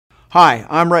Hi,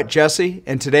 I'm Rhett Jesse,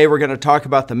 and today we're going to talk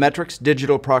about the Metrix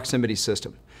digital proximity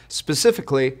system.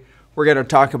 Specifically, we're going to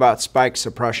talk about spike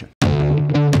suppression.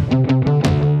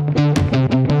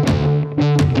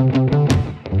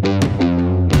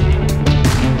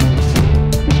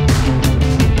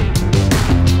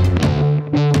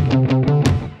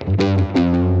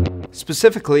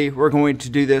 Specifically, we're going to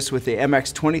do this with the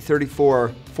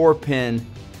MX2034 4-pin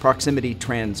proximity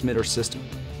transmitter system.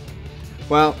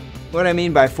 Well, what I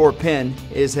mean by 4-pin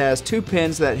is it has 2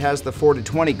 pins that has the 4 to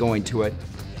 20 going to it,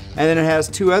 and then it has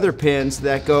 2 other pins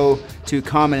that go to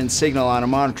common and signal on a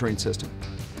monitoring system.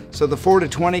 So the 4 to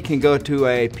 20 can go to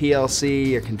a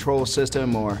PLC, a control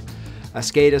system, or a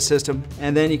SCADA system,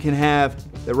 and then you can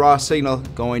have the raw signal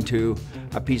going to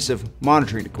a piece of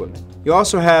monitoring equipment. You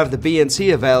also have the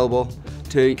BNC available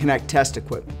to connect test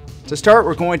equipment. To start,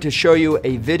 we're going to show you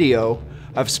a video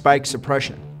of spike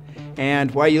suppression.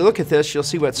 And while you look at this, you'll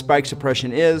see what spike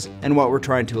suppression is and what we're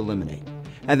trying to eliminate.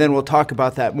 And then we'll talk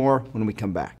about that more when we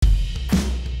come back.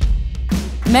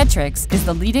 Metrix is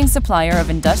the leading supplier of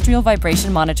industrial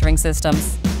vibration monitoring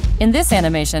systems. In this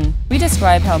animation, we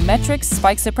describe how Metrix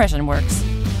spike suppression works.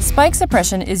 Spike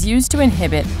suppression is used to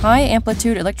inhibit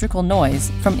high-amplitude electrical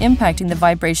noise from impacting the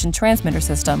vibration transmitter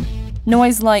system.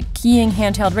 Noise like keying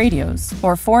handheld radios,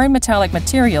 or foreign metallic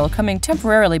material coming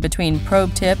temporarily between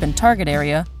probe tip and target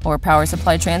area, or power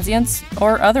supply transients,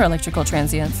 or other electrical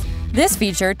transients. This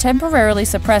feature temporarily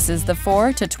suppresses the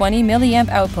 4 to 20 milliamp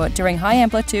output during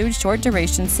high-amplitude,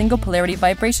 short-duration single-polarity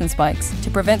vibration spikes to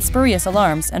prevent spurious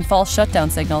alarms and false shutdown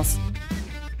signals.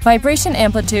 Vibration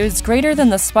amplitudes greater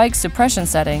than the spike suppression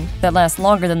setting, that last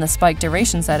longer than the spike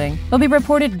duration setting, will be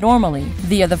reported normally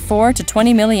via the 4 to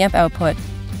 20 milliamp output.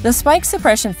 The spike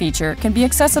suppression feature can be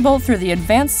accessible through the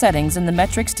advanced settings in the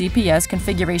Metrix DPS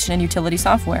configuration and utility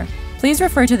software. Please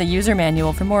refer to the user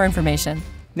manual for more information.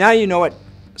 Now you know what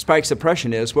spike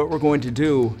suppression is. What we're going to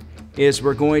do is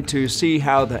we're going to see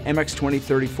how the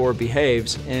MX2034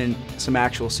 behaves in some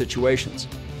actual situations.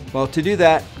 Well, to do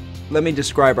that, let me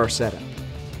describe our setup.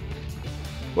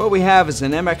 What we have is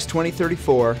an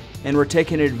MX2034, and we're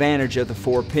taking advantage of the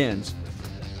 4 pins.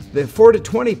 The 4 to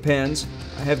 20 pins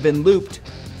have been looped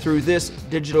through this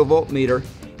digital voltmeter,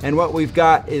 and what we've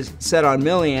got is set on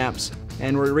milliamps,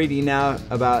 and we're reading now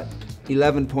about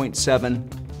 11.7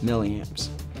 milliamps.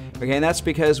 Okay, and that's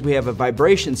because we have a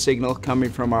vibration signal coming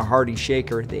from our Hardy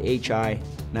shaker, the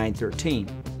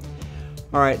HI913.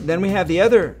 All right, then we have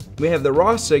the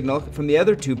raw signal from the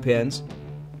other 2 pins,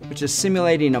 which is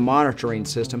simulating a monitoring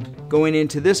system, going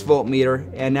into this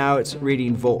voltmeter, and now it's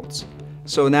reading volts.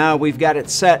 So now we've got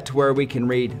it set to where we can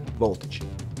read voltage.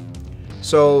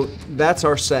 So that's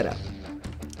our setup.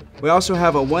 We also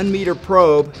have a 1 meter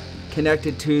probe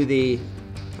connected to the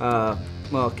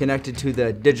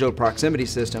digital proximity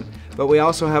system, but we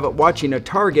also have it watching a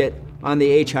target on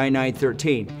the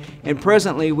HI913. And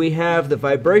presently we have the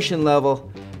vibration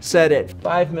level set at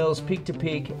 5 mils peak to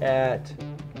peak at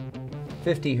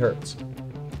 50 hertz.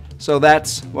 So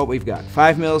that's what we've got,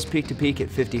 5 mils peak to peak at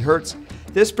 50 hertz.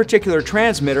 This particular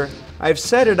transmitter, I've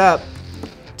set it up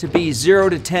to be 0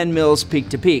 to 10 mils peak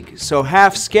to peak. So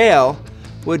half scale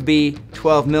would be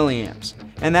 12 milliamps.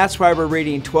 And that's why we're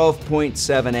reading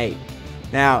 12.78.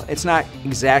 Now, it's not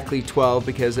exactly 12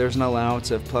 because there's an allowance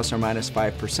of plus or minus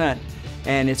 5%,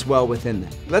 and it's well within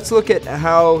that. Let's look at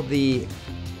how the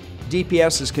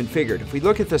DPS is configured. If we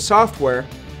look at the software,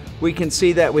 we can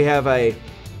see that we have a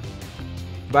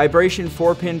vibration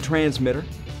 4-pin transmitter.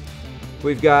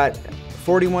 We've got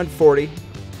 4140,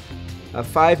 a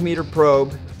 5 meter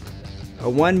probe, a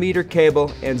 1 meter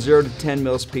cable, and 0 to 10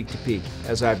 mils peak to peak,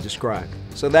 as I've described.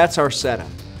 So that's our setup.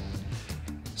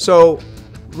 So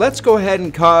let's go ahead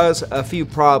and cause a few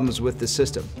problems with the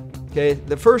system. Okay,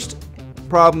 the first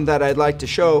problem that I'd like to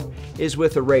show is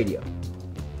with the radio.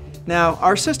 Now,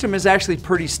 our system is actually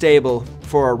pretty stable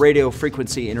for radio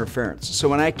frequency interference. So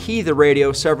when I key the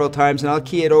radio several times, and I'll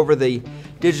key it over the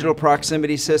digital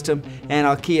proximity system, and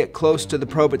I'll key it close to the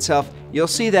probe itself, you'll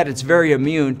see that it's very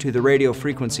immune to the radio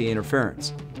frequency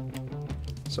interference.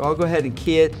 So I'll go ahead and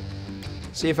key it,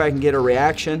 see if I can get a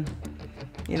reaction.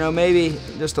 You know, maybe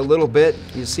just a little bit.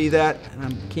 You see that? And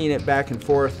I'm keying it back and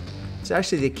forth. It's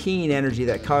actually the keying energy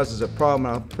that causes a problem.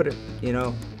 I'll put it, you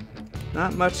know,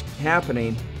 not much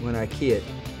happening when I key it.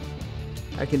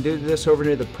 I can do this over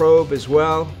near the probe as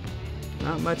well.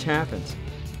 Not much happens.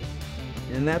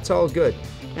 And that's all good.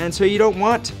 And so you don't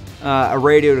want a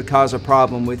radio to cause a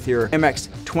problem with your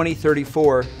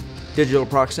MX2034 digital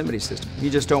proximity system. You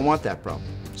just don't want that problem.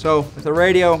 So with a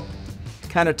radio,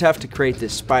 kind of tough to create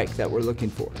this spike that we're looking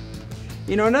for.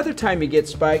 You know, another time you get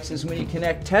spikes is when you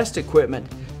connect test equipment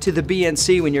to the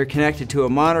BNC when you're connected to a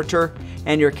monitor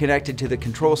and you're connected to the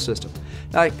control system.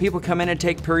 Like, people come in and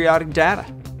take periodic data,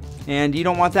 and you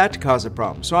don't want that to cause a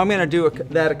problem. So I'm going to do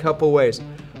that a couple ways.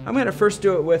 I'm going to first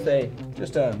do it with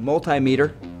just a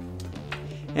multimeter.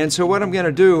 And so what I'm going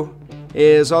to do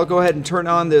is I'll go ahead and turn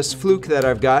on this fluke that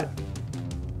I've got,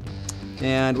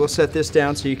 and we'll set this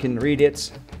down so you can read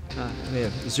it. We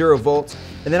have 0 volts,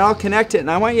 and then I'll connect it, and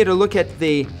I want you to look at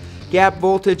the gap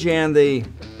voltage and the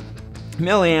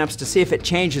milliamps to see if it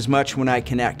changes much when I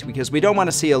connect, because we don't want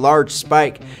to see a large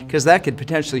spike, because that could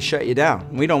potentially shut you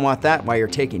down. We don't want that while you're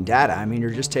taking data. I mean, you're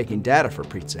just taking data, for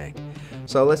Pete's sake.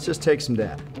 So let's just take some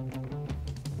data.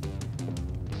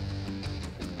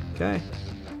 Okay,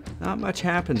 not much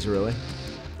happens really.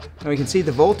 And we can see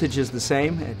the voltage is the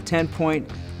same at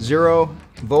 10.0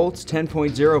 volts,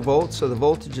 10.0 volts, so the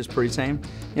voltage is pretty same.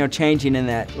 You know, changing in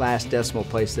that last decimal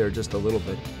place there just a little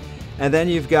bit. And then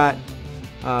you've got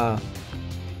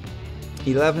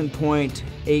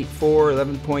 11.84,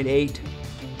 11.8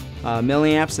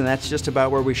 milliamps, and that's just about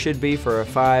where we should be for a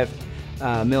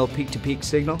 5 mil peak-to-peak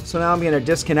signal. So now I'm going to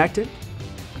disconnect it.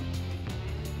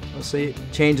 We'll see it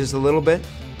changes a little bit.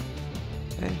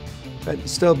 Okay. But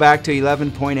still back to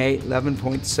 11.8,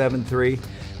 11.73,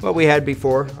 what we had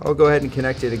before. I'll go ahead and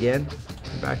connect it again.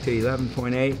 Back to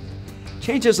 11.8.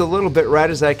 Changes a little bit right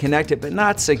as I connect it, but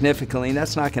not significantly.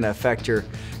 That's not going to affect your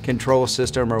control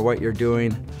system or what you're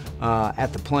doing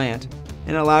at the plant,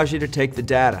 and it allows you to take the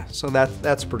data. So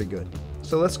that's pretty good.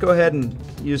 So let's go ahead and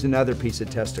use another piece of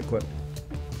test equipment.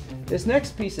 This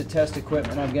next piece of test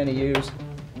equipment I'm going to use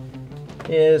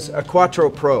is a Quattro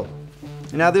Pro.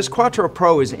 Now this Quattro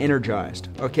Pro is energized,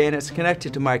 okay, and it's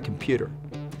connected to my computer.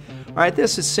 All right,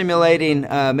 this is simulating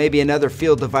maybe another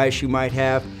field device you might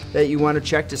have that you want to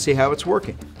check to see how it's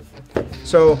working.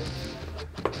 So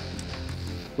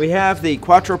we have the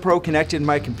Quattro Pro connected to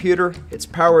my computer. It's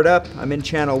powered up. I'm in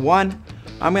channel 1.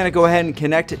 I'm going to go ahead and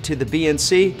connect it to the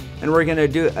BNC, and we're going to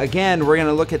do, again, we're going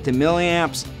to look at the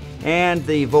milliamps and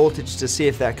the voltage to see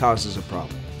if that causes a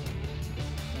problem.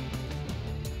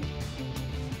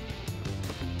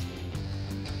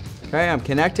 Okay, I'm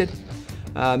connected.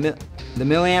 The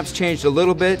milliamps changed a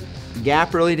little bit.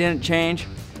 Gap really didn't change.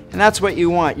 And that's what you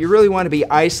want. You really want to be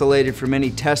isolated from any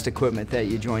test equipment that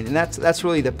you join. And that's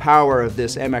really the power of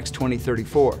this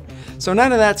MX2034. So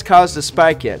none of that's caused a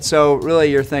spike yet. So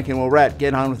really you're thinking, well, Rhett,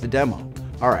 get on with the demo.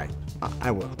 All right,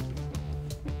 I will.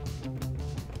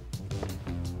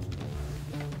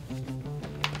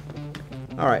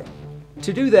 All right,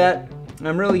 to do that,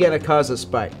 I'm really going to cause a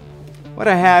spike. What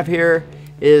I have here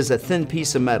is a thin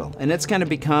piece of metal, and it's going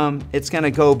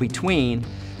to go between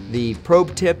the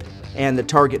probe tip and the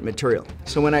target material.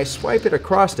 So when I swipe it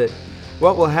across it,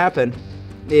 what will happen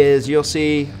is you'll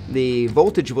see the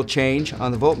voltage will change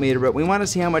on the voltmeter, but we want to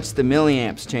see how much the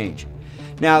milliamps change.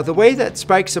 Now the way that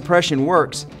spike suppression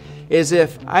works is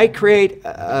if I create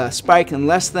a spike in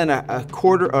less than a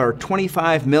quarter or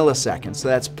 25 milliseconds, so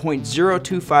that's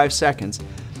 0.025 seconds,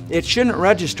 it shouldn't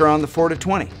register on the 4 to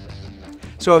 20.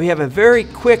 So if you have a very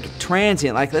quick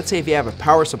transient, like let's say if you have a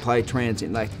power supply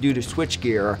transient, like due to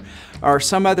switchgear or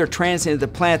some other transient of the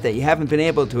plant that you haven't been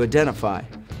able to identify,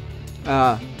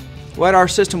 what our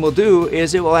system will do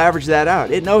is it will average that out.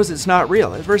 It knows it's not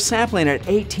real. We're sampling at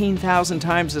 18,000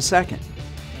 times a second.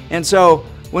 And so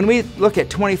when we look at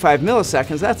 25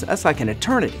 milliseconds, that's like an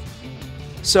eternity.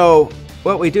 So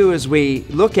what we do is we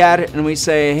look at it and we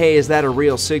say, hey, is that a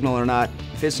real signal or not?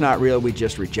 If it's not real, we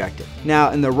just reject it.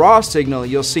 Now in the raw signal,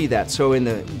 you'll see that. So in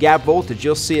the gap voltage,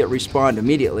 you'll see it respond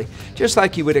immediately, just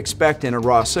like you would expect in a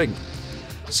raw signal.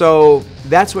 So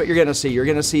that's what you're going to see. You're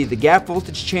going to see the gap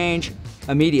voltage change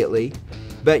immediately,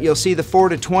 but you'll see the 4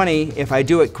 to 20, if I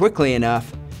do it quickly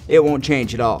enough, it won't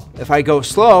change at all. If I go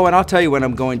slow, and I'll tell you when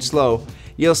I'm going slow,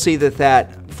 you'll see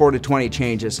that 4 to 20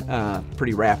 changes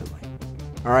pretty rapidly.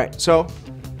 All right, so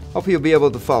hope you'll be able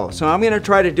to follow. So I'm going to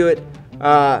try to do it.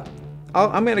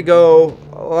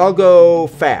 I'll go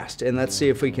fast, and let's see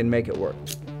if we can make it work.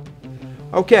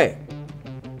 Okay,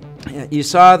 you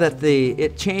saw that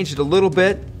it changed a little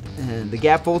bit, and the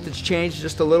gap voltage changed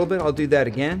just a little bit. I'll do that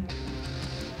again.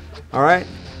 All right,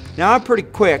 now I'm pretty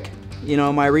quick. You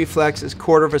know, my reflex is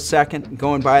 1/4 of a second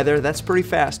going by there. That's pretty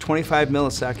fast, 25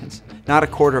 milliseconds. Not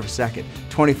 1/4 of a second,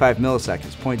 25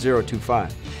 milliseconds,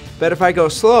 0.025. But if I go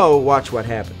slow, watch what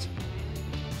happens.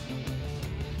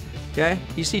 Okay,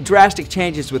 you see drastic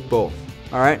changes with both.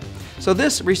 All right, so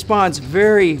this responds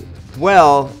very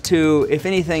well to if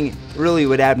anything really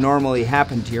would abnormally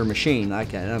happen to your machine,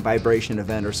 like a vibration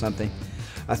event or something,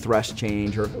 a thrust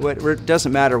change, or it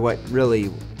doesn't matter what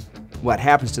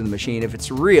happens to the machine. If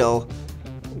it's real,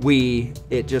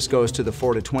 it just goes to the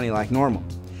 4 to 20 like normal.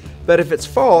 But if it's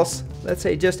false, let's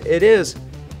say it is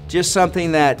just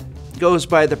something that goes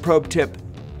by the probe tip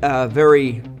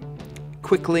very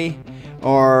quickly,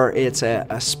 or it's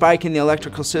a spike in the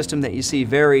electrical system that you see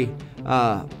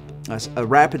a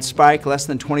rapid spike, less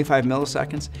than 25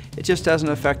 milliseconds, it just doesn't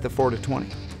affect the 4 to 20.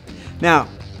 Now,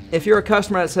 if you're a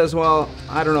customer that says, well,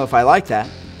 I don't know if I like that,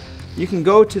 you can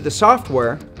go to the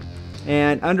software,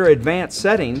 and under advanced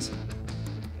settings,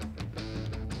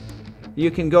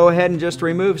 you can go ahead and just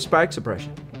remove spike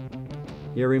suppression.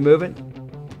 You remove it,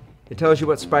 it tells you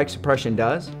what spike suppression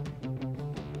does,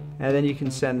 and then you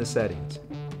can send the settings.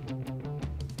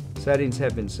 Settings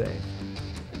have been saved.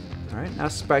 All right, now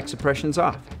spike suppression's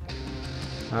off.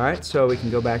 All right, so we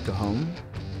can go back to home.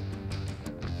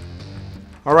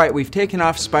 All right, we've taken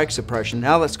off spike suppression.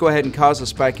 Now let's go ahead and cause a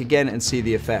spike again and see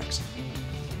the effects.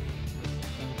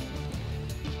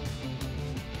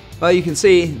 Well, you can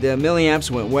see the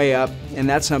milliamps went way up, and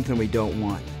that's something we don't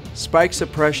want. Spike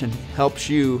suppression helps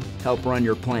you run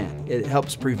your plant. It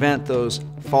helps prevent those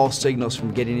false signals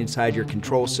from getting inside your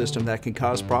control system that can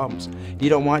cause problems. You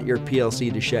don't want your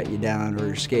PLC to shut you down or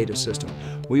your SCADA system.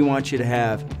 We want you to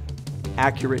have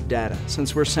accurate data.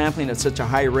 Since we're sampling at such a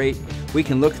high rate, we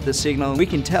can look at the signal and we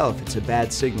can tell if it's a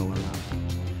bad signal or not.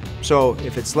 So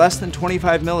if it's less than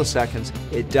 25 milliseconds,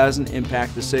 it doesn't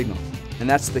impact the signal. And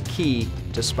that's the key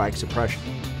to spike suppression.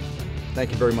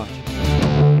 Thank you very much.